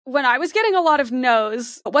when I was getting a lot of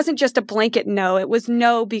no's, it wasn't just a blanket no. It was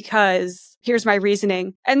no because here's my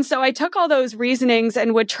reasoning. And so I took all those reasonings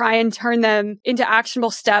and would try and turn them into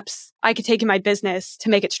actionable steps I could take in my business to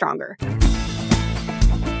make it stronger.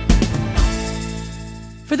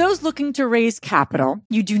 For those looking to raise capital,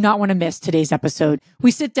 you do not want to miss today's episode.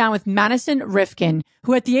 We sit down with Madison Rifkin,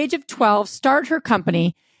 who at the age of 12 started her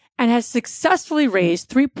company and has successfully raised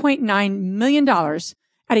 $3.9 million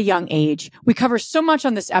at a young age. We cover so much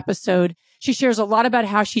on this episode. She shares a lot about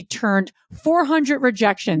how she turned 400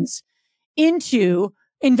 rejections into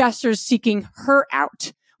investors seeking her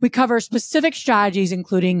out. We cover specific strategies,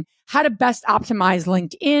 including how to best optimize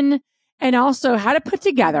LinkedIn, and also how to put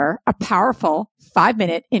together a powerful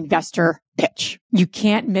 5-minute investor pitch. You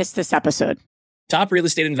can't miss this episode. Top real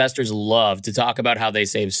estate investors love to talk about how they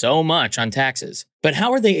save so much on taxes. But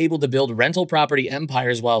how are they able to build rental property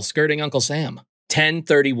empires while skirting Uncle Sam?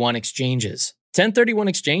 1031 exchanges. 1031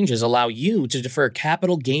 exchanges allow you to defer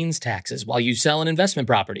capital gains taxes while you sell an investment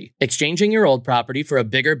property, exchanging your old property for a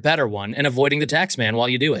bigger, better one and avoiding the tax man while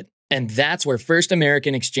you do it. And that's where First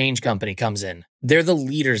American Exchange Company comes in. They're the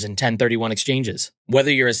leaders in 1031 exchanges.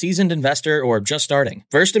 Whether you're a seasoned investor or just starting,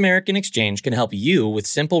 First American Exchange can help you with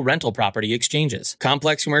simple rental property exchanges,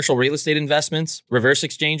 complex commercial real estate investments, reverse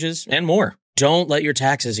exchanges, and more. Don't let your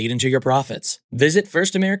taxes eat into your profits. Visit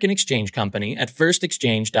First American Exchange Company at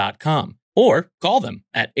firstexchange.com or call them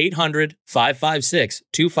at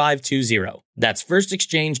 800-556-2520. That's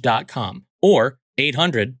firstexchange.com or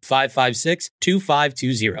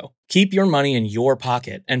 800-556-2520. Keep your money in your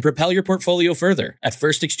pocket and propel your portfolio further at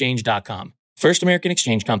firstexchange.com. First American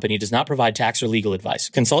Exchange Company does not provide tax or legal advice.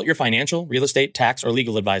 Consult your financial, real estate, tax, or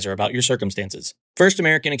legal advisor about your circumstances. First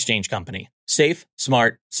American Exchange Company. Safe,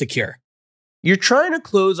 smart, secure. You're trying to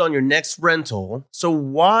close on your next rental, so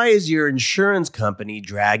why is your insurance company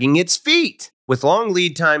dragging its feet? With long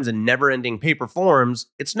lead times and never-ending paper forms,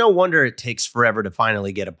 it's no wonder it takes forever to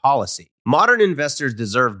finally get a policy. Modern investors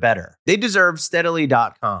deserve better. They deserve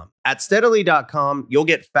Steadily.com. At Steadily.com, you'll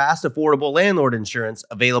get fast, affordable landlord insurance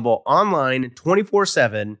available online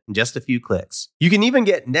 24/7 in just a few clicks. You can even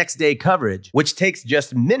get next-day coverage, which takes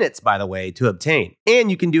just minutes, by the way, to obtain.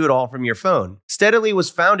 And you can do it all from your phone. Steadily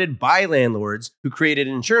was founded by landlords who created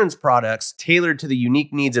insurance products tailored to the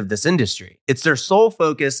unique needs of this industry. It's their sole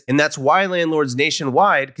focus, and that's why landlords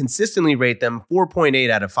nationwide consistently rate them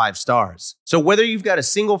 4.8 out of 5 stars. So whether you've got a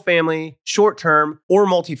single-family, short-term, or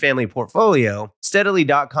multifamily portfolio,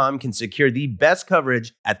 Steadily.com can secure the best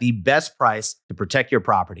coverage at the best price to protect your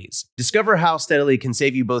properties. Discover how Steadily can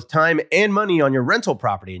save you both time and money on your rental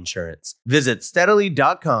property insurance. Visit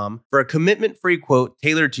Steadily.com for a commitment-free quote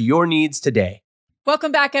tailored to your needs today.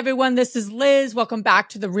 Welcome back, everyone. This is Liz. Welcome back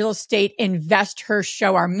to the Real Estate Investor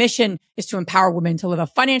Show. Our mission is to empower women to live a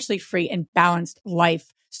financially free and balanced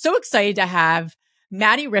life. So excited to have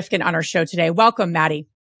Maddie Rifkin on our show today. Welcome, Maddie.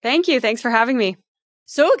 Thank you. Thanks for having me.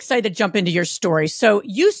 So excited to jump into your story. So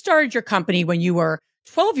you started your company when you were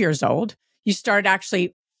 12 years old. You started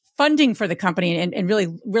actually funding for the company and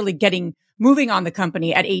really moving on the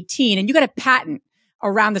company at 18. And you got a patent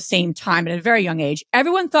around the same time at a very young age.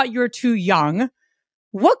 Everyone thought you were too young.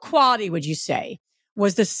 What quality would you say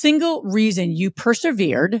was the single reason you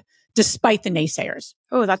persevered despite the naysayers?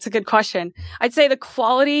 Oh, that's a good question. I'd say the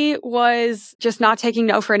quality was just not taking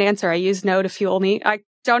no for an answer. I used no to fuel me. I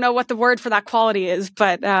don't know what the word for that quality is,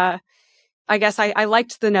 but I guess I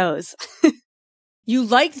liked the no's. You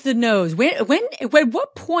liked the no's.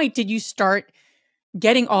 What point did you start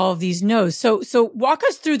getting all of these no's? So walk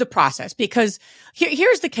us through the process, because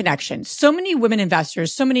here's the connection. So many women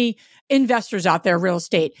investors, so many investors out there, real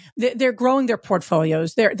estate, they're growing their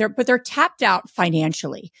portfolios. But they're tapped out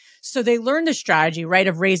financially. So they learn the strategy, right,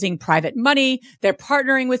 of raising private money. They're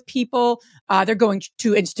partnering with people. They're going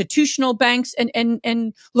to institutional banks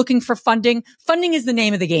and looking for funding. Funding is the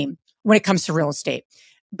name of the game when it comes to real estate.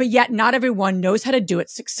 But yet not everyone knows how to do it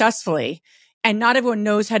successfully. And not everyone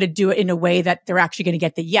knows how to do it in a way that they're actually going to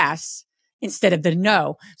get the yes instead of the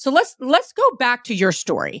no. So let's go back to your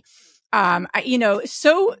story.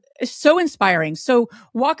 So inspiring. So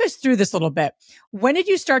walk us through this a little bit. When did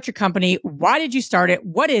you start your company? Why did you start it?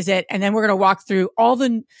 What is it? And then we're going to walk through all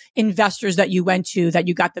the investors that you went to that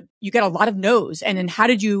you got a lot of no's. And then how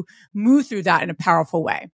did you move through that in a powerful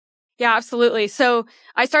way? Yeah, absolutely. So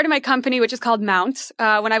I started my company, which is called Mount,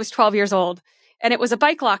 when I was 12 years old. And it was a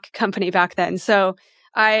bike lock company back then. So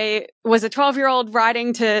I was a 12-year-old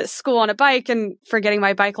riding to school on a bike and forgetting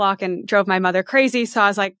my bike lock and drove my mother crazy. So I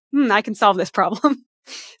was like, I can solve this problem.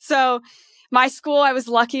 So my school, I was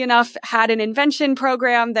lucky enough, had an invention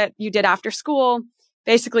program that you did after school.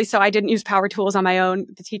 basically, so I didn't use power tools on my own.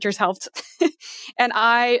 The teachers helped. And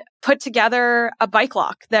I put together a bike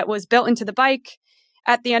lock that was built into the bike.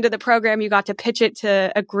 At the end of the program, you got to pitch it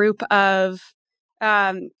to a group of,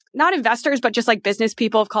 not investors, but just like business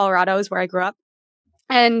people of Colorado is where I grew up.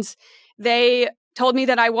 And they told me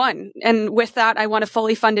that I won. And with that, I won a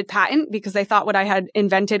fully funded patent because they thought what I had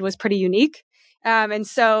invented was pretty unique. And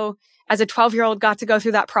so as a 12-year-old, got to go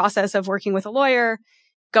through that process of working with a lawyer,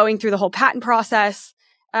 going through the whole patent process,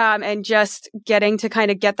 and just getting to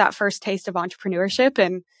kind of get that first taste of entrepreneurship.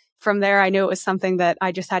 And from there, I knew it was something that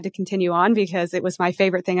I just had to continue on because it was my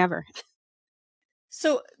favorite thing ever.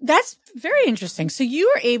 So that's very interesting. So you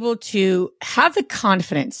were able to have the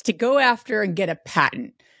confidence to go after and get a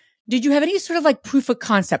patent. Did you have any sort of like proof of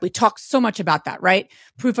concept? We talk so much about that, right?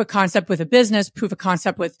 Proof of concept with a business, proof of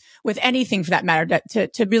concept with anything for that matter,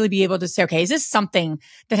 to really be able to say, okay, is this something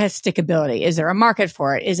that has stickability? Is there a market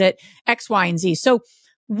for it? Is it X, Y, and Z? So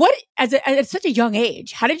what, at such a young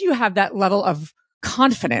age, how did you have that level of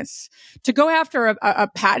confidence to go after a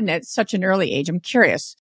patent at such an early age? I'm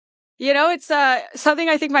curious. You know, it's something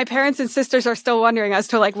I think my parents and sisters are still wondering as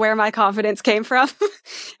to like where my confidence came from.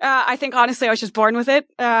 I think honestly, I was just born with it.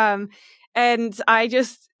 And I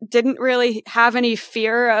just didn't really have any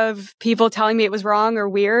fear of people telling me it was wrong or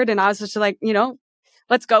weird. And I was just like, you know,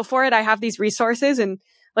 let's go for it. I have these resources and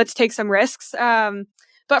let's take some risks.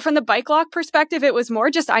 But from the bike lock perspective, it was more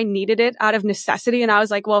just I needed it out of necessity. And I was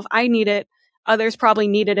like, well, if I need it, others probably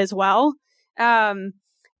need it as well.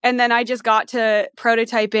 And then I just got to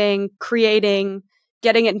prototyping, creating,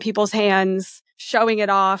 getting it in people's hands, showing it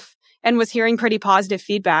off, and was hearing pretty positive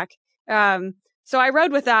feedback. So I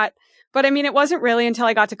rode with that. But I mean, it wasn't really until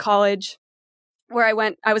I got to college where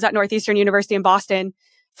I was at Northeastern University in Boston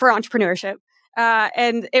for entrepreneurship.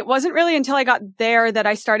 And it wasn't really until I got there that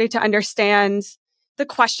I started to understand the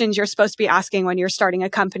questions you're supposed to be asking when you're starting a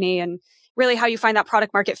company and really how you find that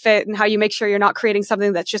product market fit and how you make sure you're not creating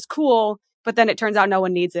something that's just cool, but then it turns out no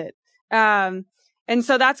one needs it. And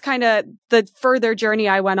so that's kind of the further journey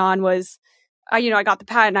I went on was, I got the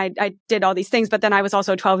patent, I did all these things, but then I was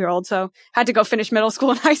also a 12-year-old. So had to go finish middle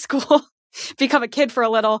school and high school, become a kid for a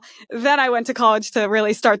little. Then I went to college to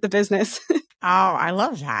really start the business. Oh, I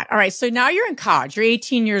love that. All right. So now you're in college. You're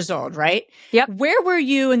 18 years old, right? Yep. Where were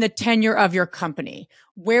you in the tenure of your company?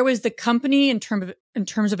 Where was the company in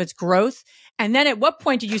terms of its growth? And then at what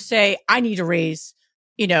point did you say, I need to raise,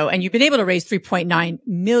 and you've been able to raise 3.9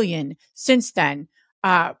 million since then.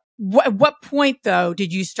 At what point though,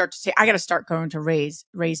 did you start to say, I got to start going to raise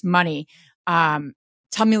money? Tell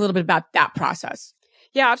me a little bit about that process.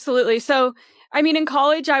 Yeah, absolutely. So, I mean, in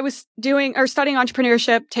college, I was studying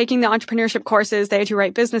entrepreneurship, taking the entrepreneurship courses. They had to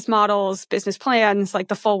write business models, business plans, like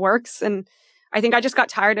the full works. And I think I just got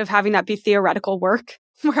tired of having that be theoretical work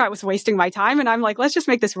where I was wasting my time. And I'm like, let's just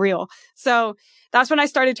make this real. So that's when I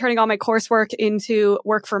started turning all my coursework into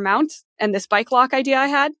work for Mount and this bike lock idea I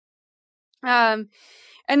had.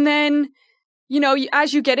 And then,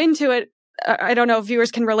 as you get into it, I don't know if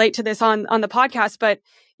viewers can relate to this on the podcast, but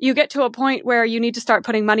you get to a point where you need to start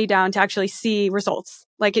putting money down to actually see results.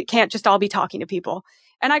 Like it can't just all be talking to people.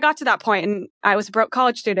 And I got to that point and I was a broke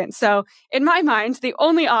college student. So in my mind, the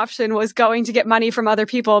only option was going to get money from other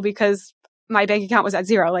people because my bank account was at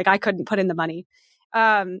zero. Like I couldn't put in the money.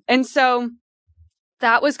 And so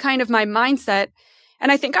that was kind of my mindset.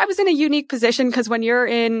 And I think I was in a unique position because when you're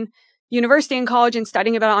in university and college and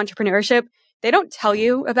studying about entrepreneurship, they don't tell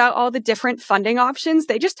you about all the different funding options.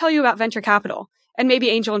 They just tell you about venture capital and maybe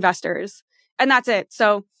angel investors. And that's it.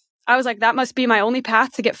 So I was like, that must be my only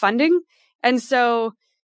path to get funding. And so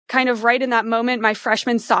kind of right in that moment, my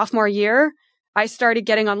freshman, sophomore year, I started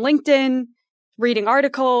getting on LinkedIn, reading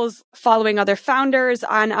articles, following other founders.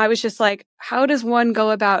 And I was just like, how does one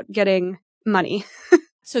go about getting money?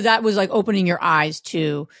 So that was like opening your eyes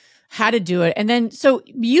to how to do it. And then, so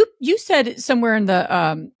you said somewhere in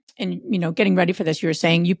the, getting ready for this, you were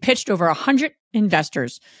saying you pitched over 100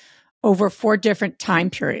 investors over 4 different time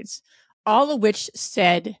periods, all of which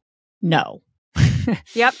said no.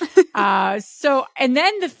 Yep. And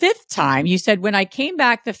then the 5th time, you said, when I came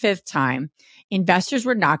back the 5th time, investors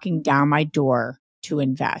were knocking down my door to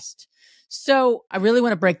invest. So I really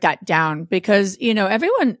want to break that down because,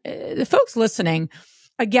 everyone, the folks listening,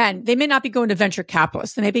 again, they may not be going to venture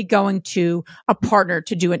capitalists. They may be going to a partner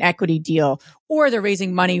to do an equity deal, or they're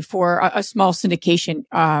raising money for a small syndication,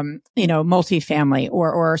 multifamily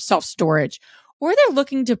or self-storage, or they're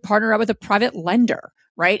looking to partner up with a private lender,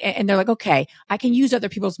 right? And they're like, okay, I can use other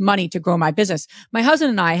people's money to grow my business. My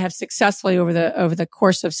husband and I have successfully over the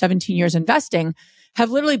course of 17 years investing,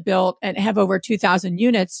 have literally built and have over 2,000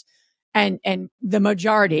 units and the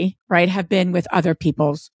majority, right, have been with other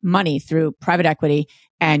people's money through private equity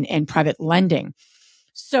and private lending.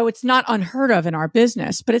 So it's not unheard of in our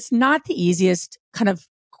business, but it's not the easiest kind of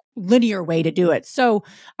linear way to do it. So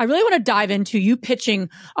I really want to dive into you pitching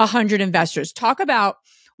 100 investors. Talk about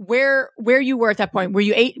where you were at that point. Were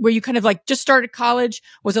you kind of like just started college,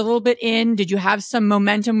 was a little bit in? Did you have some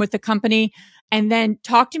momentum with the company? And then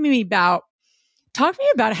talk to me about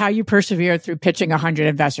how you persevered through pitching 100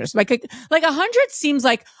 investors. Like 100 seems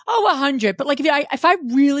like, 100. But like if I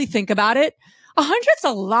really think about it, 100's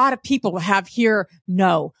a lot of people have here.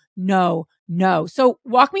 No. So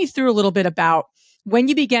walk me through a little bit about when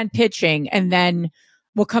you began pitching, and then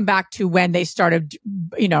we'll come back to when they started,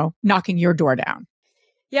 knocking your door down.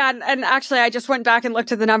 Yeah. And actually, I just went back and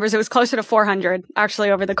looked at the numbers. It was closer to 400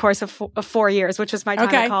 actually over the course of 4 years, which was my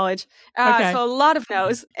time at college. So a lot of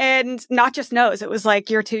no's, and not just no's. It was like,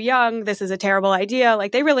 you're too young. This is a terrible idea.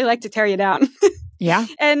 Like, they really like to tear you down. Yeah.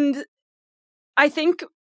 And I think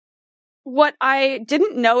what I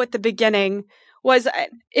didn't know at the beginning was,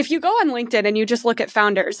 if you go on LinkedIn and you just look at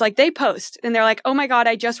founders, like, they post and they're like, oh my God,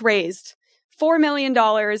 I just raised $4 million.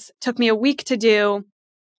 Took me a week to do.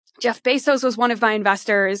 Jeff Bezos was one of my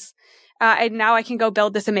investors. And now I can go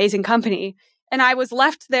build this amazing company. And I was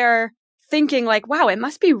left there thinking like, wow, it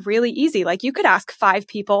must be really easy. Like, you could ask 5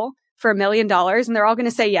 people for $1 million and they're all going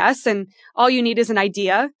to say yes. And all you need is an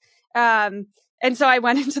idea. And so I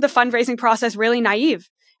went into the fundraising process really naive,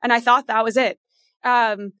 and I thought that was it.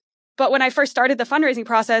 But when I first started the fundraising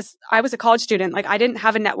process, I was a college student. Like, I didn't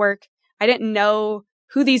have a network. I didn't know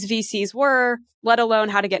who these VCs were, let alone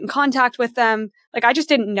how to get in contact with them. Like, I just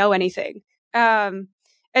didn't know anything. And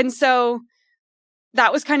so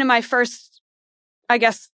that was kind of my first, I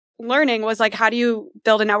guess, learning was like, how do you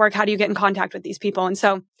build a network? How do you get in contact with these people? And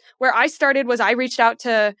so where I started was I reached out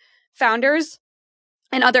to founders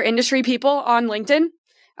and other industry people on LinkedIn.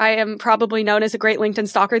 I am probably known as a great LinkedIn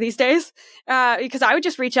stalker these days, because I would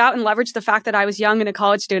just reach out and leverage the fact that I was young and a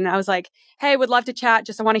college student. I was like, hey, would love to chat.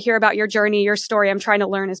 I want to hear about your journey, your story. I'm trying to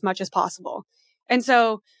learn as much as possible. And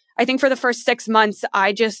so I think for the first 6 months,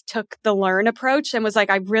 I just took the learn approach and was like,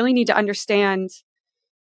 I really need to understand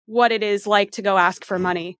what it is like to go ask for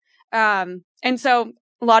money. And so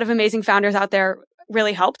a lot of amazing founders out there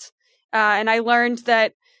really helped. And I learned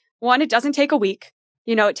that, one, it doesn't take a week.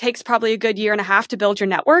 It takes probably a good 1.5 years to build your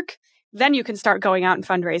network. Then you can start going out and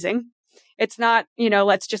fundraising. It's not,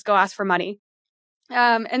 let's just go ask for money.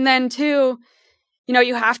 And then 2,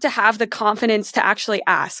 you have to have the confidence to actually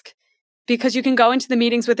ask, because you can go into the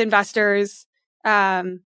meetings with investors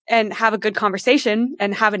and have a good conversation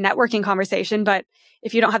and have a networking conversation. But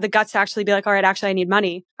if you don't have the guts to actually be like, all right, actually, I need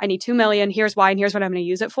money. I need 2 million. Here's why, and here's what I'm going to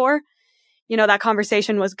use it for. That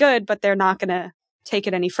conversation was good, but they're not going to take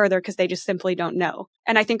it any further because they just simply don't know.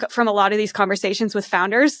 And I think from a lot of these conversations with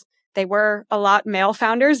founders, they were a lot male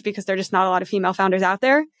founders because there are just not a lot of female founders out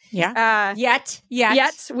there. Yeah. Yet.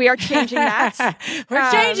 We are changing that.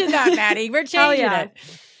 We're changing that, Maddie. We're changing it.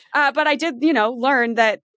 But I did, learn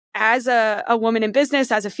that as a woman in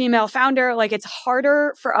business, as a female founder, like, it's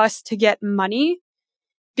harder for us to get money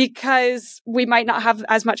because we might not have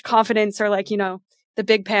as much confidence or like, the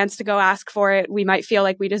big pants to go ask for it. We might feel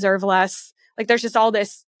like we deserve less. Like, there's just all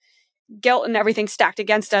this guilt and everything stacked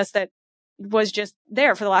against us that was just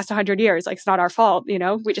there for the last 100 years. Like, it's not our fault,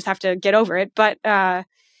 we just have to get over it. But,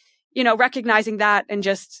 recognizing that and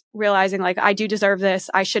just realizing like, I do deserve this.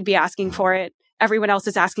 I should be asking for it. Everyone else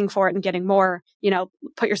is asking for it and getting more,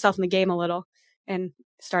 put yourself in the game a little and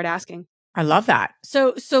start asking. I love that.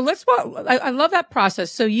 So let's I love that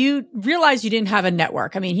process. So you realized you didn't have a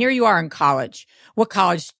network. I mean, here you are in college.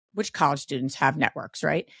 Which college students have networks,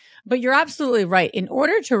 right? But you're absolutely right. In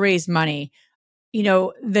order to raise money,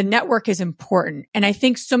 the network is important. And I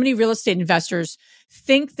think so many real estate investors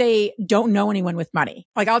think they don't know anyone with money.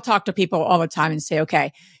 Like, I'll talk to people all the time and say,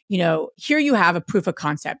 okay, here you have a proof of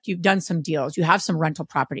concept. You've done some deals. You have some rental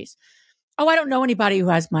properties. Oh, I don't know anybody who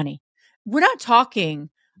has money. We're not talking,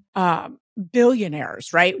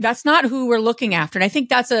 billionaires, right? That's not who we're looking after. And I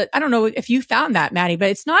think I don't know if you found that, Maddie,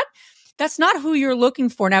 but that's not who you're looking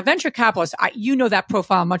for. Now, venture capitalists, you know that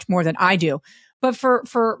profile much more than I do. But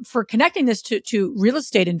for connecting this to real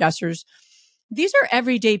estate investors, these are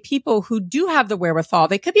everyday people who do have the wherewithal.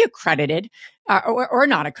 They could be accredited or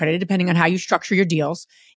not accredited, depending on how you structure your deals.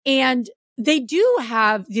 And they do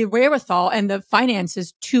have the wherewithal and the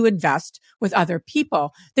finances to invest with other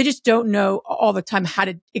people. They just don't know all the time how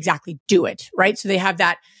to exactly do it, right? So they have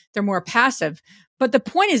that, they're more passive. But the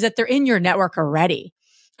point is that they're in your network already.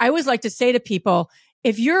 I always like to say to people,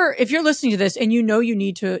 if you're listening to this and you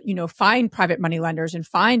need to, find private money lenders and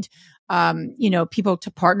find, people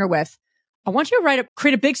to partner with, I want you to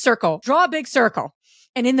create a big circle, draw a big circle.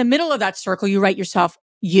 And in the middle of that circle, you write yourself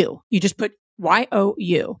you. You just put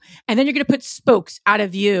YOU. And then you're going to put spokes out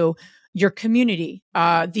of you, your community,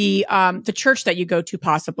 the church that you go to,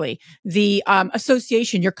 possibly the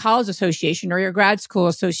association, your college association or your grad school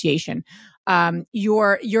association,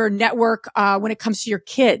 your network when it comes to your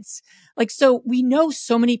kids. Like, so we know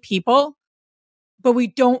so many people, but we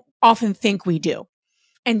don't often think we do.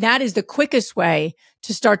 And that is the quickest way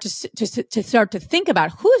to start to think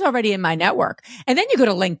about who's already in my network. And then you go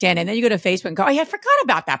to LinkedIn and then you go to Facebook and go, oh, yeah, I forgot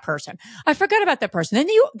about that person. Then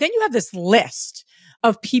you have this list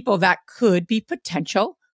of people that could be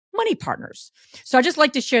potential money partners. So I just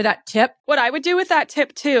like to share that tip. What I would do with that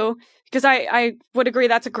tip too, because I would agree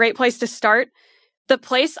that's a great place to start. The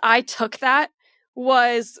place I took that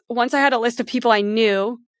was once I had a list of people I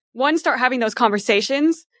knew, start having those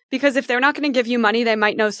conversations. Because if they're not going to give you money, they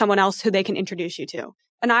might know someone else who they can introduce you to.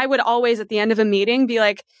 And I would always, at the end of a meeting, be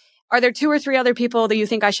like, are there 2 or 3 other people that you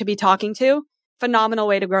think I should be talking to? Phenomenal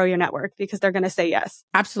way to grow your network because they're going to say yes.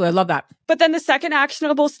 Absolutely. I love that. But then the second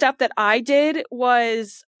actionable step that I did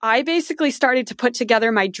was I basically started to put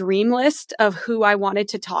together my dream list of who I wanted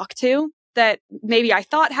to talk to that maybe I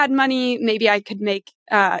thought had money, maybe I could make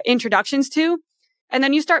introductions to. And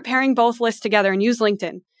then you start pairing both lists together and use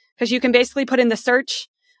LinkedIn because you can basically put in the search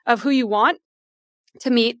of who you want to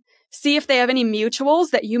meet, see if they have any mutuals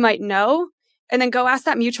that you might know, and then go ask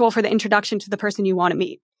that mutual for the introduction to the person you want to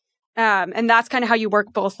meet. And that's kind of how you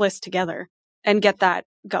work both lists together and get that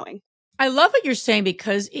going. I love what you're saying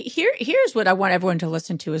because here's what I want everyone to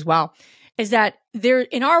listen to as well, is that there,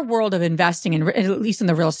 in our world of investing, and at least in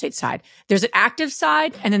the real estate side, there's an active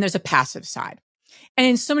side and then there's a passive side. And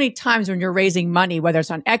in so many times when you're raising money, whether it's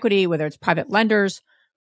on equity, whether it's private lenders,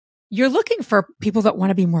 you're looking for people that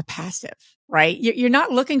want to be more passive, right? You're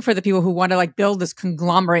not looking for the people who want to like build this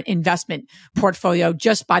conglomerate investment portfolio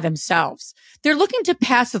just by themselves. They're looking to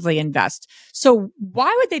passively invest. So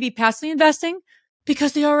why would they be passively investing?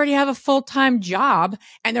 Because they already have a full-time job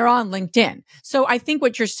and they're on LinkedIn. So I think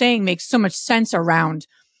what you're saying makes so much sense around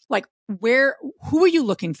like who are you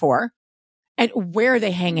looking for and where are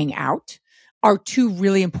they hanging out are 2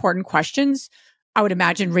 really important questions. I would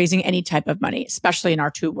imagine raising any type of money, especially in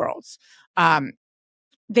our 2 worlds.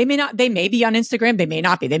 They may be on Instagram. They may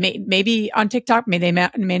not be. They may be on TikTok. They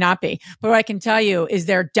may not be. But what I can tell you is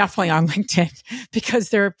they're definitely on LinkedIn because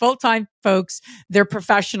they're full-time folks. They're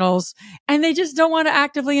professionals and they just don't want to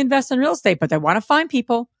actively invest in real estate, but they want to find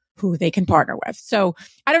people who they can partner with. So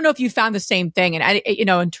I don't know if you found the same thing. And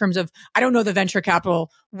in terms of, I don't know the venture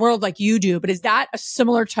capital world like you do, but is that a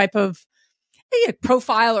similar type of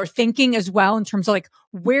profile or thinking as well in terms of like,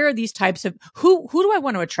 where are these types of, who do I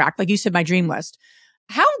want to attract? Like you said, my dream list.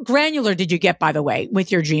 How granular did you get, by the way,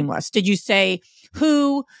 with your dream list? Did you say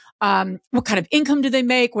who, what kind of income do they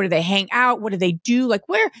make? Where do they hang out? What do they do? Like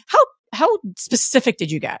how specific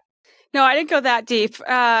did you get? No, I didn't go that deep.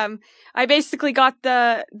 I basically got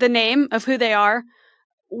the name of who they are,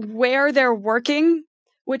 where they're working,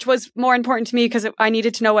 which was more important to me because I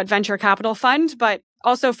needed to know what venture capital fund, but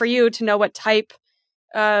also for you to know what type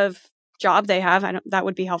of job they have. That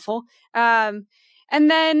would be helpful. And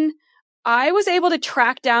then I was able to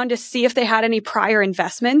track down to see if they had any prior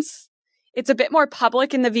investments. It's a bit more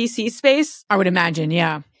public in the VC space. I would imagine,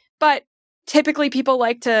 yeah. But typically people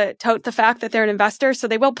like to tout the fact that they're an investor, so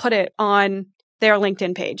they will put it on their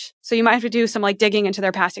LinkedIn page. So you might have to do some like digging into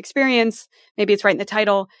their past experience. Maybe it's right in the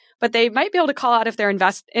title, but they might be able to call out if they're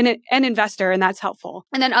an investor, and that's helpful.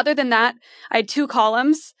 And then other than that, I had 2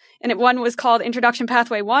 columns, and one was called Introduction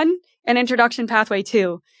Pathway 1 and Introduction Pathway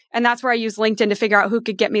 2. And that's where I used LinkedIn to figure out who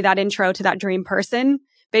could get me that intro to that dream person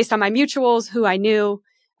based on my mutuals, who I knew,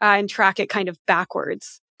 and track it kind of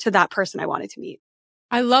backwards to that person I wanted to meet.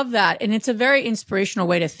 I love that. And it's a very inspirational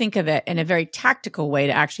way to think of it and a very tactical way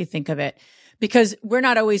to actually think of it. Because we're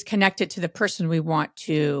not always connected to the person we want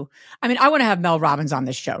to. I mean, I want to have Mel Robbins on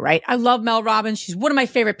this show, right? I love Mel Robbins. She's one of my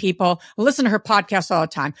favorite people. I listen to her podcast all the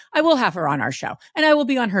time. I will have her on our show and I will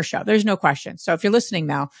be on her show. There's no question. So if you're listening,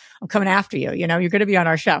 Mel, I'm coming after you. You're going to be on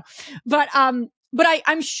our show. But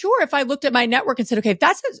I'm sure if I looked at my network and said, okay, if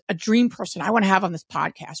that's a dream person I want to have on this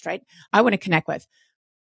podcast, right? I want to connect with.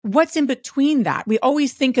 What's in between that? We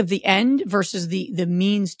always think of the end versus the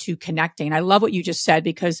means to connecting. And I love what you just said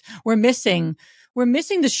because we're missing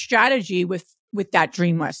the strategy with that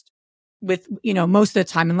dream list with, most of the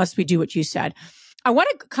time, unless we do what you said. I want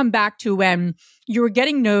to come back to when you were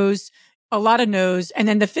getting no's, a lot of no's. And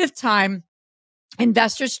then the 5th time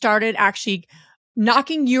investors started actually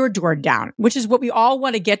knocking your door down, which is what we all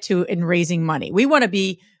want to get to in raising money. We want to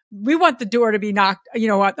be we want the door to be knocked,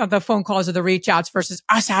 on the phone calls or the reach outs versus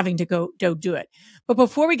us having to go do it. But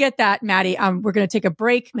before we get that, Maddie, we're going to take a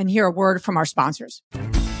break and hear a word from our sponsors.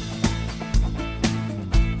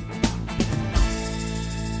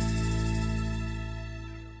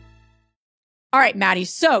 All right, Maddie.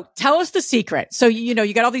 So tell us the secret. So,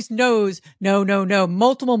 you got all these no's, no,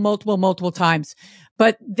 multiple times.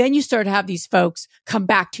 But then you start to have these folks come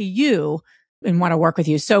back to you and want to work with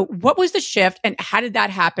you. So what was the shift and how did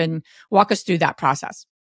that happen? Walk us through that process.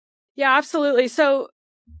 Yeah, absolutely. So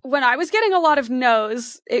when I was getting a lot of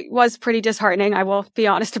no's, it was pretty disheartening. I will be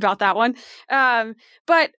honest about that one.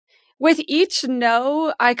 But with each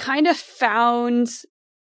no, I kind of found,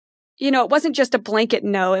 it wasn't just a blanket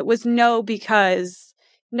no. It was no because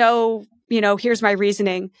no, here's my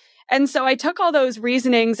reasoning. And so I took all those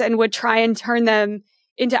reasonings and would try and turn them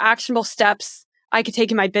into actionable steps I could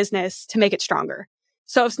take in my business to make it stronger.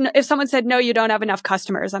 So if someone said, no, you don't have enough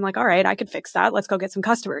customers, I'm like, all right, I could fix that. Let's go get some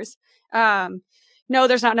customers. No,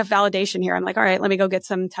 there's not enough validation here. I'm like, all right, let me go get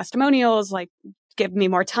some testimonials, like give me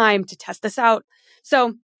more time to test this out.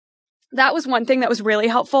 So that was one thing that was really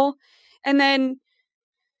helpful. And then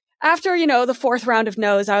after, the fourth round of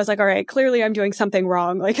no's, I was like, all right, clearly I'm doing something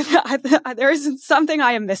wrong. Like there is something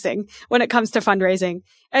I am missing when it comes to fundraising.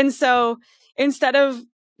 And so instead of,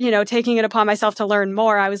 taking it upon myself to learn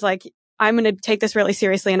more, I was like, I'm going to take this really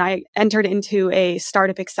seriously. And I entered into a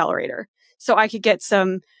startup accelerator so I could get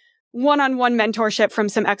some one-on-one mentorship from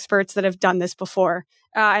some experts that have done this before.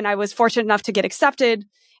 And I was fortunate enough to get accepted.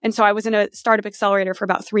 And so I was in a startup accelerator for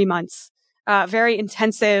about 3 months, very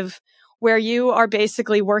intensive, where you are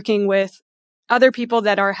basically working with other people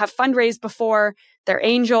that have fundraised before. They're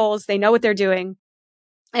angels. They know what they're doing.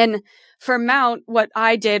 And for Mount, what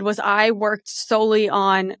I did was I worked solely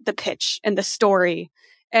on the pitch and the story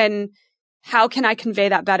and how can I convey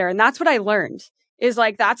that better? And that's what I learned is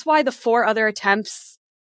like, that's why the 4 other attempts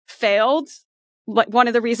failed. Like one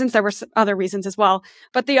of the reasons, there were other reasons as well,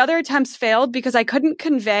 but the other attempts failed because I couldn't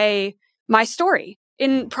convey my story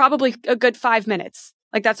in probably a good 5 minutes.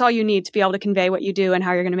 Like that's all you need to be able to convey what you do and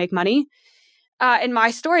how you're going to make money. And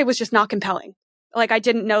my story was just not compelling. Like I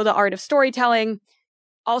didn't know the art of storytelling.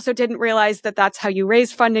 Also didn't realize that that's how you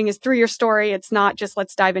raise funding is through your story. It's not just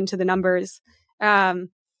let's dive into the numbers.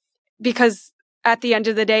 Because at the end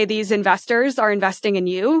of the day, these investors are investing in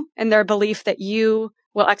you and their belief that you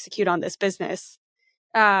will execute on this business.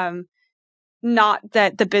 Not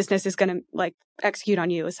that the business is going to like execute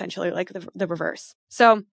on you, essentially, like the reverse.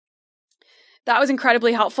 So that was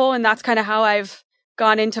incredibly helpful. And that's kind of how I've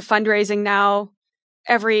gone into fundraising now.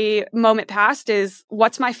 Every moment past is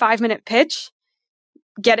what's my 5-minute pitch?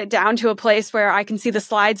 Get it down to a place where I can see the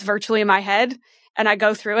slides virtually in my head and I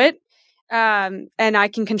go through it. And I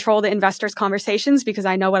can control the investors' conversations because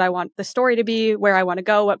I know what I want the story to be, where I want to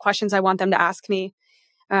go, what questions I want them to ask me.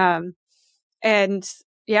 And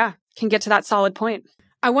yeah, can get to that solid point.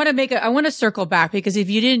 I want to circle back because if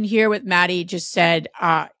you didn't hear what Maddie just said,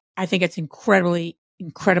 I think it's incredibly,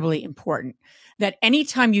 incredibly important that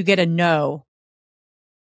anytime you get a no,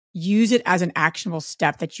 use it as an actionable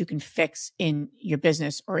step that you can fix in your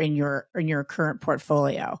business or in your current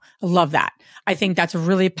portfolio. I love that. I think that's a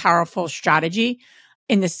really powerful strategy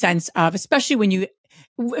in the sense of, especially when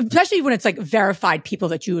it's like verified people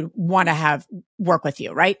that you would want to have work with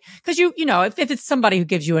you, right? Because if it's somebody who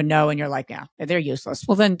gives you a no and you're like, yeah, they're useless,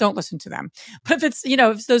 well then don't listen to them. But if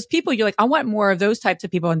it's those people you're like, I want more of those types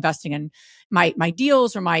of people investing in my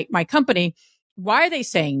deals or my company. Why are they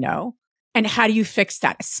saying no? And how do you fix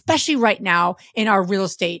that? Especially right now in our real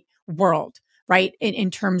estate world, right? In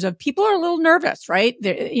terms of people are a little nervous, right?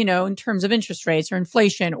 In terms of interest rates or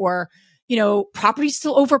inflation or, property's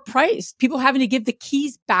still overpriced. People having to give the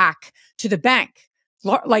keys back to the bank,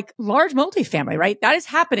 like large multifamily, right? That is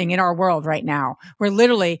happening in our world right now where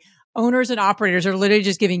literally owners and operators are literally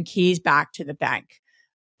just giving keys back to the bank.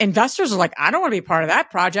 Investors are like, I don't want to be part of that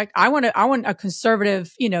project. I want a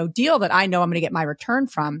conservative, deal that I know I'm going to get my return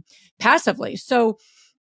from passively. So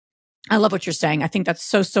I love what you're saying. I think that's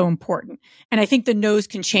so important. And I think the no's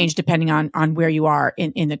can change depending on where you are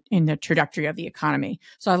in the trajectory of the economy.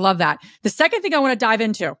 So I love that. The second thing I want to dive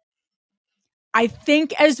into, I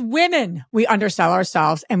think as women, we undersell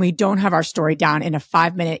ourselves and we don't have our story down in a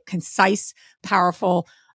 5-minute, concise, powerful,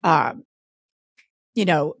 bang.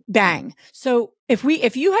 So if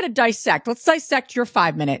you had to let's dissect your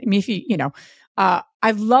 5-minute. I mean,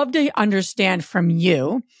 I'd love to understand from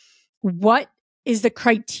you, what is the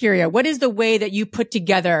criteria? What is the way that you put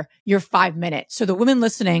together your 5-minute? So the women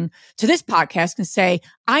listening to this podcast can say,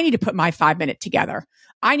 I need to put my 5-minute together.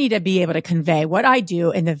 I need to be able to convey what I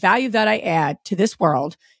do and the value that I add to this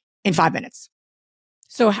world in 5 minutes.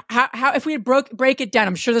 So how if we break it down,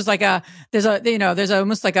 I'm sure there's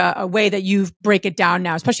almost like a way that you break it down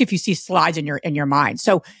now, especially if you see slides in your mind.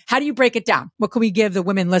 So how do you break it down? What can we give the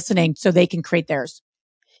women listening so they can create theirs?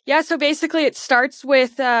 Yeah, so basically it starts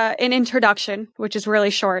with an introduction, which is really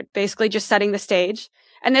short, basically just setting the stage.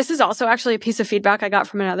 And this is also actually a piece of feedback I got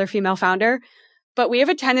from another female founder. But we have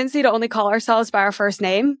a tendency to only call ourselves by our first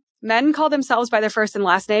name. Men call themselves by their first and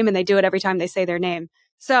last name, and they do it every time they say their name.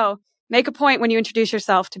 So make a point when you introduce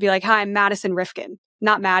yourself to be like, hi, I'm Madison Rifkin,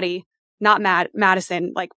 not Maddie, not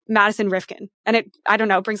Madison, like Madison Rifkin. And I don't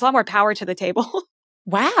know, brings a lot more power to the table.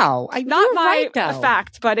 Wow. Not my right, though.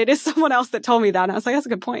 fact, but it is someone else that told me that. And I was like, that's a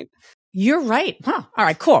good point. You're right. Huh. All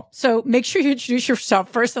right, cool. So make sure you introduce yourself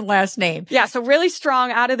first and last name. Yeah. So really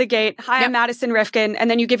strong out of the gate. Hi, I'm Madison Rifkin.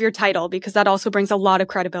 And then you give your title because that also brings a lot of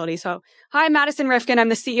credibility. So hi, I'm Madison Rifkin. I'm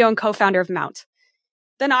the CEO and co-founder of Mount.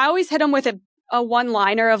 Then I always hit them with a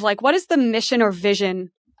one-liner of like, what is the mission or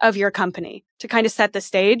vision of your company to kind of set the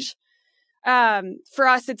stage? For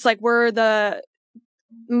us, it's like we're the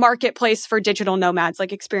marketplace for digital nomads,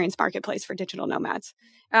 like experience marketplace for digital nomads.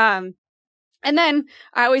 And then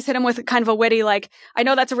I always hit them with kind of a witty, like, I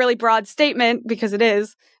know that's a really broad statement because it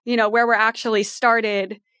is, where we're actually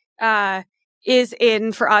started, is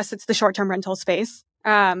in, for us, it's the short-term rental space.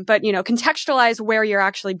 But, contextualize where you're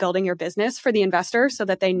actually building your business for the investor so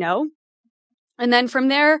that they know. And then from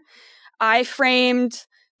there, I framed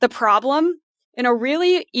the problem in a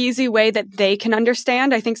really easy way that they can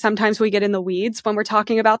understand. I think sometimes we get in the weeds when we're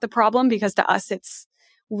talking about the problem because to us, it's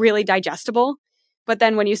really digestible. But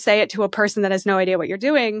then when you say it to a person that has no idea what you're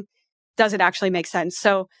doing, does it actually make sense?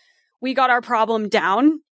 So we got our problem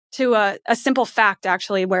down to a simple fact,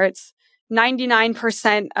 actually, where it's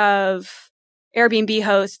 99% of Airbnb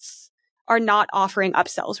hosts are not offering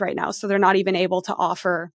upsells right now. So they're not even able to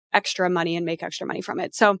offer extra money and make extra money from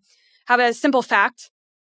it. So have a simple fact.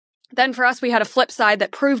 Then for us, we had a flip side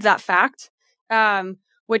that proved that fact,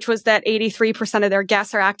 which was that 83% of their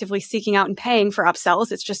guests are actively seeking out and paying for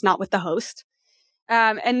upsells. It's just not with the host.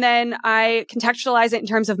 And then I contextualize it in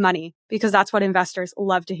terms of money because that's what investors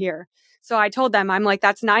love to hear. So I told them, I'm like,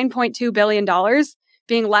 that's $9.2 billion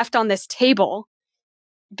being left on this table,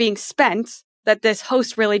 being spent that this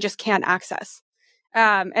host really just can't access.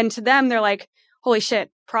 And to them, they're like, holy shit,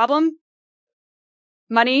 problem,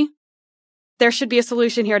 money, there should be a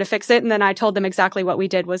solution here to fix it. And then I told them exactly what we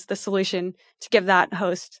did was the solution to give that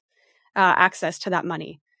host access to that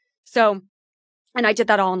money. So, and I did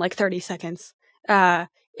that all in like 30 seconds.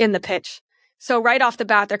 In the pitch. So right off the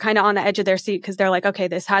bat, they're kind of on the edge of their seat because they're like, okay,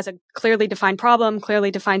 this has a clearly defined problem,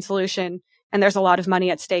 clearly defined solution, and there's a lot of money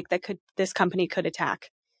at stake that this company could attack.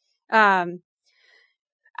 After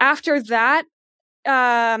that,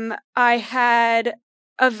 I had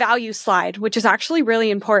a value slide, which is actually really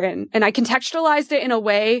important. And I contextualized it in a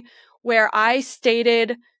way where I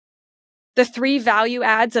stated the 3 value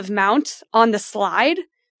adds of Mount on the slide,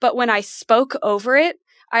 but when I spoke over it,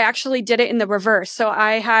 I actually did it in the reverse. So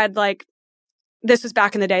I had this was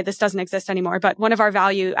back in the day. This doesn't exist anymore. But one of our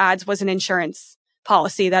value adds was an insurance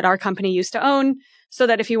policy that our company used to own so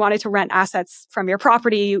that if you wanted to rent assets from your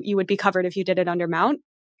property, you would be covered if you did it under Mount.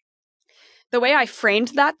 The way I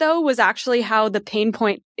framed that, though, was actually how the pain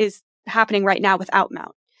point is happening right now without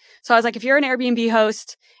Mount. So I was like, if you're an Airbnb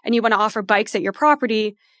host and you want to offer bikes at your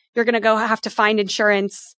property, you're going to go have to find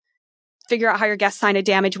insurance, figure out how your guests sign a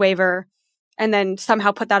damage waiver, and then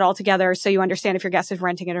somehow put that all together so you understand if your guest is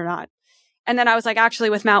renting it or not. And then I was like,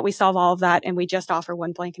 actually, with Mount, we solve all of that and we just offer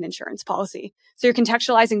one blanket insurance policy. So you're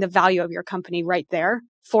contextualizing the value of your company right there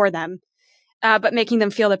for them, but making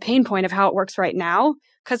them feel the pain point of how it works right now.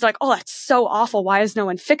 Because like, oh, that's so awful. Why is no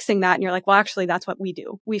one fixing that? And you're like, well, actually, that's what we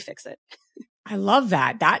do. We fix it. I love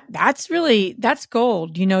that. That's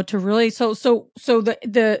gold, to really, so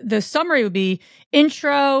the summary would be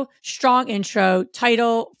intro, strong intro,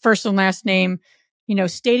 title, first and last name,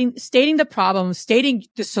 stating the problem, stating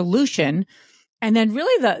the solution, and then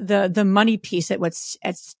really the money piece at what's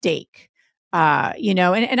at stake.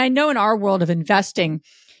 And I know in our world of investing,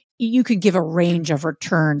 you can give a range of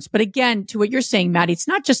returns, but again, to what you're saying, Maddie, it's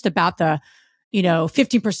not just about the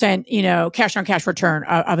 15%, cash on cash return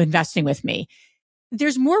of investing with me.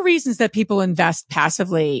 There's more reasons that people invest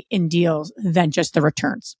passively in deals than just the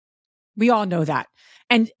returns. We all know that.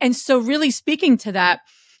 And so really speaking to that,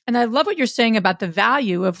 and I love what you're saying about the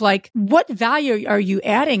value of like, what value are you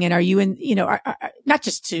adding? And are you in, not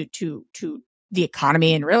just to the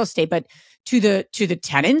economy and real estate, but to the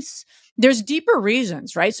tenants? There's deeper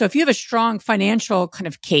reasons, right? So if you have a strong financial kind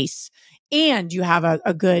of case, and you have a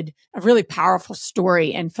really powerful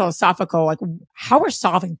story and philosophical, like how we're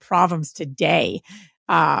solving problems today.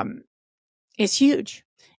 is huge.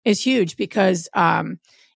 Is huge because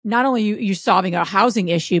not only you're solving a housing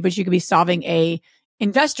issue, but you could be solving a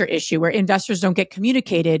investor issue where investors don't get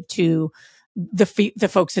communicated to the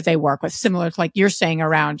folks that they work with. Similar to like you're saying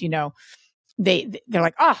around, they're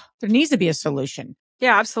like, there needs to be a solution.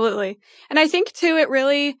 Yeah, absolutely. And I think too,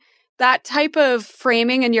 that type of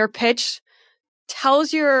framing in your pitch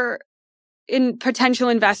tells your potential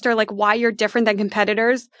investor like why you're different than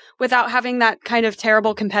competitors without having that kind of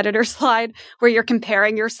terrible competitor slide where you're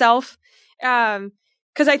comparing yourself.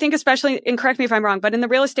 Because I think especially, and correct me if I'm wrong, but in the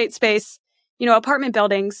real estate space, apartment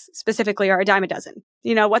buildings specifically are a dime a dozen.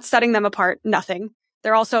 What's setting them apart? Nothing.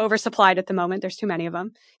 They're also oversupplied at the moment. There's too many of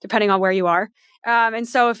them, depending on where you are. And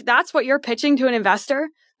so if that's what you're pitching to an investor,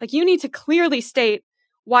 like you need to clearly state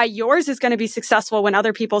why yours is going to be successful when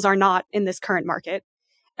other people's are not in this current market.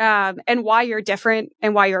 And why you're different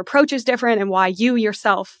and why your approach is different and why you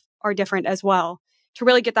yourself are different as well, to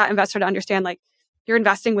really get that investor to understand, like, you're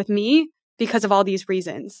investing with me because of all these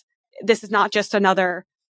reasons. This is not just another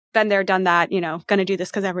been there, done that, going to do this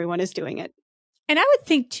because everyone is doing it. And I would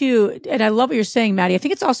think too, and I love what you're saying, Maddie, I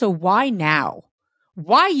think it's also why now?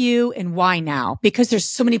 Why you and why now? Because there's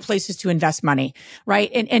so many places to invest money, right?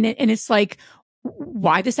 And it's like,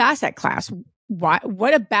 why this asset class?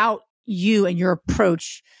 What about you and your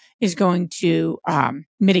approach is going to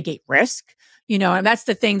mitigate risk? And that's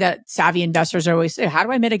the thing that savvy investors always say, how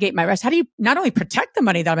do I mitigate my risk? How do you not only protect the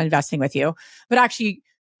money that I'm investing with you, but actually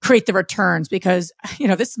create the returns? Because,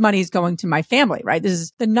 this money is going to my family, right? This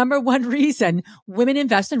is the number one reason women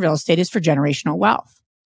invest in real estate is for generational wealth,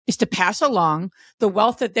 is to pass along the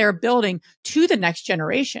wealth that they're building to the next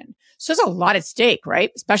generation. So there's a lot at stake,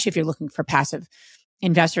 right? Especially if you're looking for passive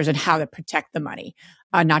investors and how to protect the money,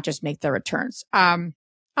 not just make the returns. I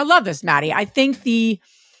love this, Maddie. I think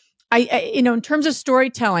in terms of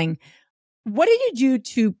storytelling, what did you do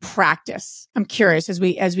to practice? I'm curious as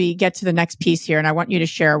we get to the next piece here, and I want you to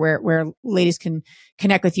share where ladies can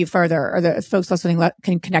connect with you further, or the folks listening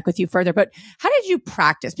can connect with you further. But how did you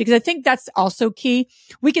practice? Because I think that's also key.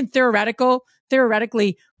 We can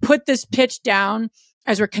theoretically put this pitch down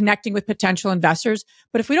as we're connecting with potential investors,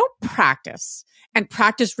 but if we don't practice and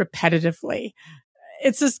practice repetitively,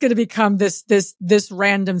 it's just going to become this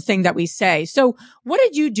random thing that we say. So what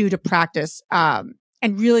did you do to practice,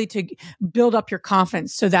 and really to build up your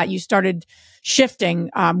confidence so that you started shifting,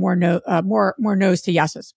 more no's to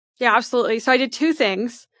yeses? Yeah, absolutely. So I did two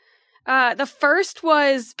things. The first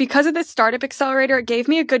was because of the Startup Accelerator, it gave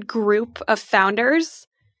me a good group of founders.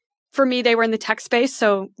 For me, they were in the tech space,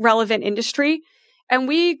 so relevant industry. And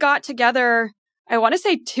we got together, I want to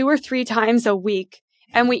say 2 or 3 times a week.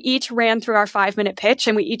 And we each ran through our 5-minute pitch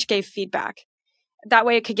and we each gave feedback. That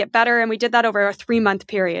way it could get better. And we did that over a 3-month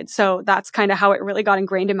period. So that's kind of how it really got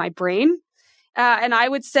ingrained in my brain. And I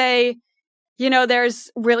would say, there's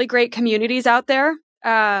really great communities out there.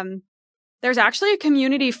 There's actually a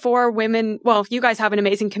community for women. Well, you guys have an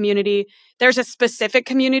amazing community. There's a specific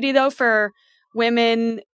community though for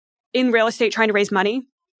women in real estate trying to raise money.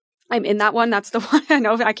 I'm in that one. That's the one. I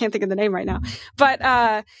know I can't think of the name right now, but,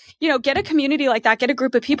 get a community like that, get a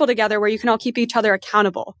group of people together where you can all keep each other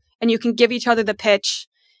accountable and you can give each other the pitch,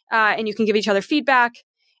 and you can give each other feedback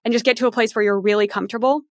and just get to a place where you're really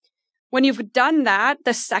comfortable. When you've done that,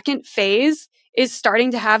 the second phase is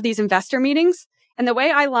starting to have these investor meetings. And the way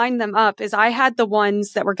I lined them up is I had the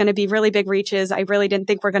ones that were going to be really big reaches. I really didn't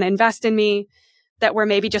think were going to invest in me, that were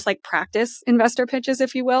maybe just like practice investor pitches,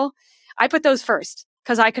 if you will. I put those first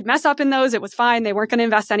because I could mess up in those. It was fine. They weren't going to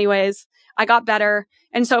invest anyways. I got better.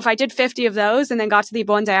 And so if I did 50 of those and then got to the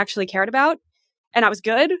ones I actually cared about and I was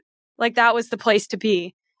good, like that was the place to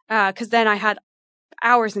be. Because then I had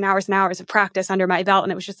hours and hours and hours of practice under my belt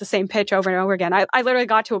and it was just the same pitch over and over again. I literally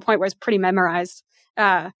got to a point where it's pretty memorized,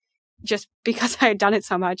 just because I had done it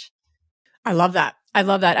so much. I love that.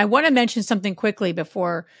 I want to mention something quickly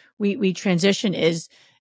before we transition is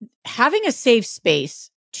having a safe space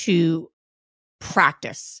to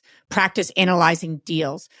practice analyzing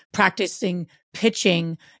deals, practicing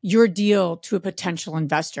pitching your deal to a potential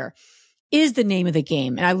investor is the name of the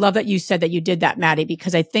game. And I love that you said that you did that, Maddie,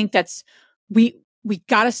 because I think that's, we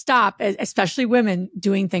got to stop, especially women,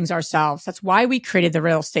 doing things ourselves. That's why we created the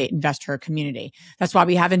real estate investor community. That's why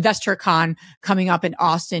we have InvestorCon coming up in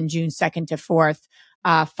Austin, June 2nd to 4th.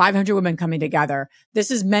 500 women coming together. This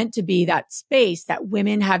is meant to be that space that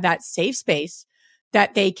women have, that safe space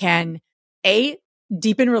that they can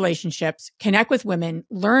deepen relationships, connect with women,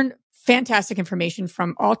 learn fantastic information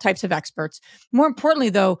from all types of experts. More importantly,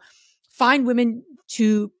 though, find women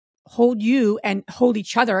to hold you and hold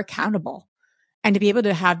each other accountable. and to be able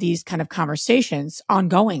to have these kind of conversations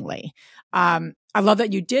ongoingly. I love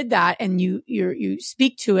that you did that, and you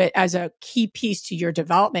speak to it as a key piece to your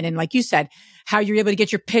development. And like you said, how you're able to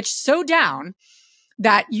get your pitch so down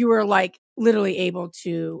that you were like literally able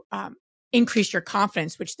to increase your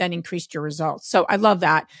confidence, which then increased your results. So I love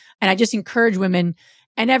that, and I just encourage women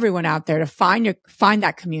and everyone out there to find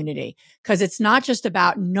that community, because it's not just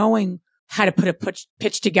about knowing how to put a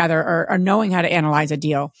pitch together or knowing how to analyze a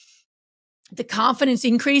deal. The confidence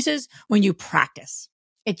increases when you practice.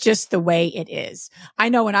 It's just the way it is. I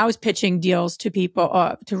know when I was pitching deals to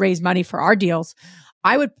people to raise money for our deals,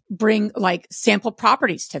 I would bring like sample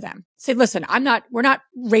properties to them. Say, listen, we're not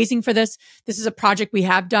raising for this. This is a project we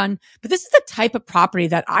have done, but this is the type of property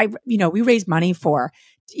that we raise money for,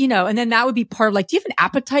 and then that would be part of like, do you have an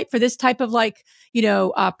appetite for this type of like,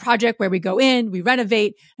 project where we go in, we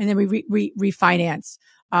renovate, and then we refinance?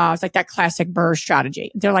 It's like that classic Burr strategy.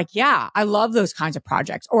 They're like, yeah, I love those kinds of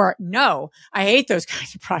projects. Or no, I hate those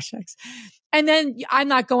kinds of projects. And then I'm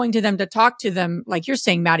not going to them to talk to them, like you're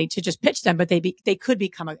saying, Maddie, to just pitch them, but they could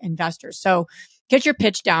become investors. So get your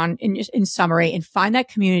pitch down in summary and find that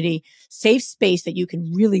community, safe space that you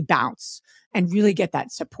can really bounce and really get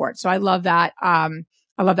that support. So I love that.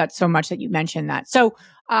 I love that so much that you mentioned that. So,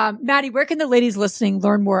 Maddie, where can the ladies listening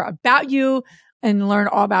learn more about you and learn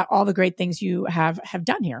all about all the great things you have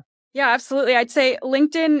done here? Yeah, absolutely. I'd say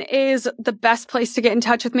LinkedIn is the best place to get in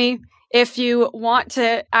touch with me. If you want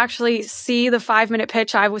to actually see the 5-minute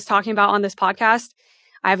pitch I was talking about on this podcast,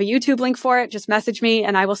 I have a YouTube link for it. Just message me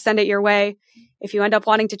and I will send it your way. If you end up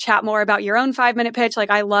wanting to chat more about your own 5-minute pitch, like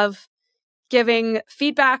I love giving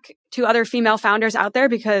feedback to other female founders out there,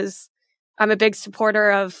 because I'm a big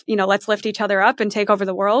supporter of, let's lift each other up and take over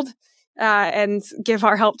the world. And give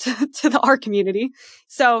our help to our community.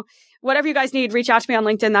 So whatever you guys need, reach out to me on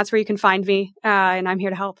LinkedIn. That's where you can find me. And I'm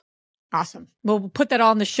here to help. Awesome. We'll put that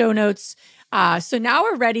all in the show notes. So now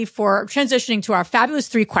we're ready for transitioning to our fabulous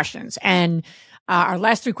 3 questions. And our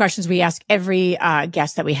last 3 questions we ask every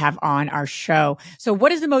guest that we have on our show. So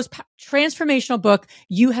what is the most transformational book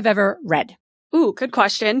you have ever read? Ooh, good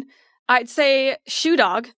question. I'd say Shoe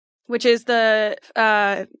Dog, which is the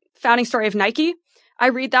founding story of Nike. I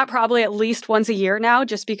read that probably at least once a year now,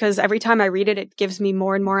 just because every time I read it, it gives me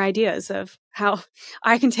more and more ideas of how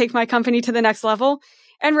I can take my company to the next level,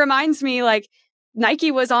 and reminds me like Nike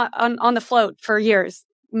was on the float for years,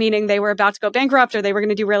 meaning they were about to go bankrupt or they were going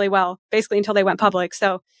to do really well, basically until they went public.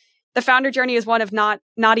 So the founder journey is one of not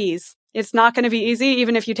ease. It's not going to be easy.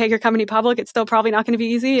 Even if you take your company public, it's still probably not going to be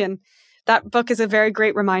easy. And that book is a very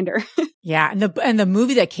great reminder. Yeah. And the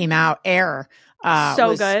movie that came out, Air,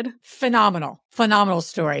 so good. Phenomenal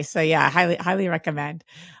story. So yeah, highly recommend.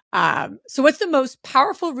 So what's the most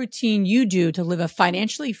powerful routine you do to live a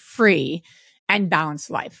financially free and balanced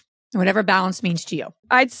life? And whatever balance means to you.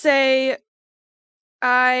 I'd say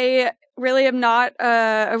I really am not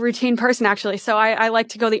a routine person, actually. So I like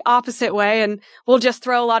to go the opposite way, and we'll just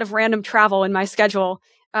throw a lot of random travel in my schedule.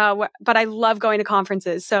 But I love going to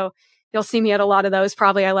conferences. So you'll see me at a lot of those.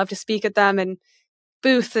 Probably I love to speak at them and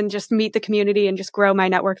booth and just meet the community and just grow my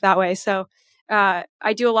network that way. So I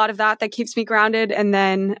do a lot of that keeps me grounded. And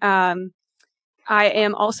then I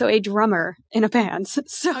am also a drummer in a band.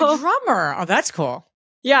 So a drummer. Oh, that's cool.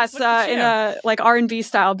 Yes, in a like R&B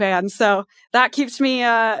style band. So that keeps me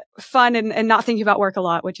fun and not thinking about work a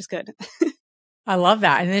lot, which is good. I love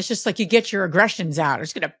that. And it's just like you get your aggressions out.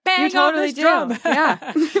 It's going to bang on this drum.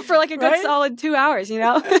 Yeah. For like a good solid 2 hours, I'm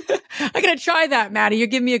going to try that, Maddie. You're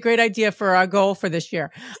giving me a great idea for a goal for this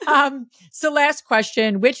year. So last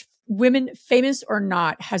question, which women, famous or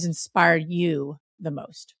not, has inspired you the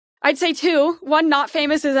most? I'd say 2. One not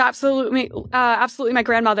famous is absolutely my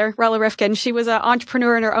grandmother, Rifkin. She was an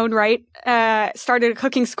entrepreneur in her own right, started a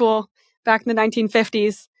cooking school back in the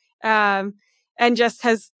 1950s, and just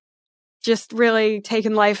has really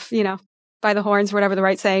taken life, by the horns, whatever the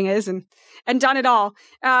right saying is, and done it all.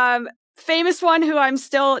 Famous one who I'm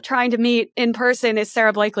still trying to meet in person is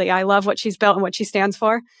Sarah Blakely. I love what she's built and what she stands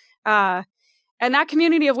for. And that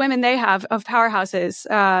community of women they have, of powerhouses,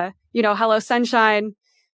 Hello Sunshine,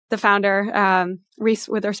 the founder, Reese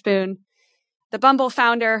Witherspoon, the Bumble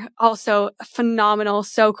founder, also phenomenal,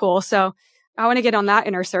 so cool. So I want to get on that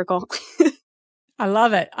inner circle. I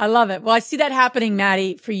love it. Well, I see that happening,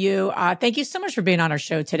 Maddie, for you. Thank you so much for being on our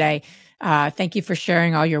show today. Thank you for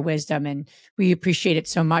sharing all your wisdom, and we appreciate it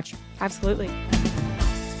so much. Absolutely.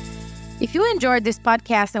 If you enjoyed this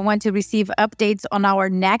podcast and want to receive updates on our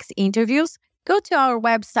next interviews, go to our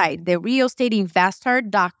website,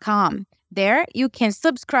 therealestateinvestor.com. There, you can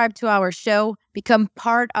subscribe to our show, become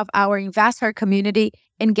part of our investor community,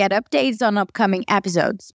 and get updates on upcoming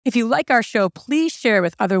episodes. If you like our show, please share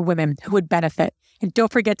with other women who would benefit. And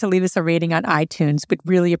don't forget to leave us a rating on iTunes. We'd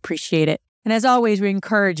really appreciate it. And as always, we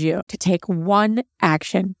encourage you to take one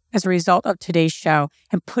action as a result of today's show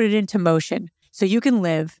and put it into motion so you can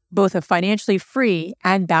live both a financially free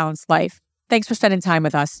and balanced life. Thanks for spending time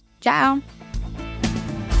with us. Ciao.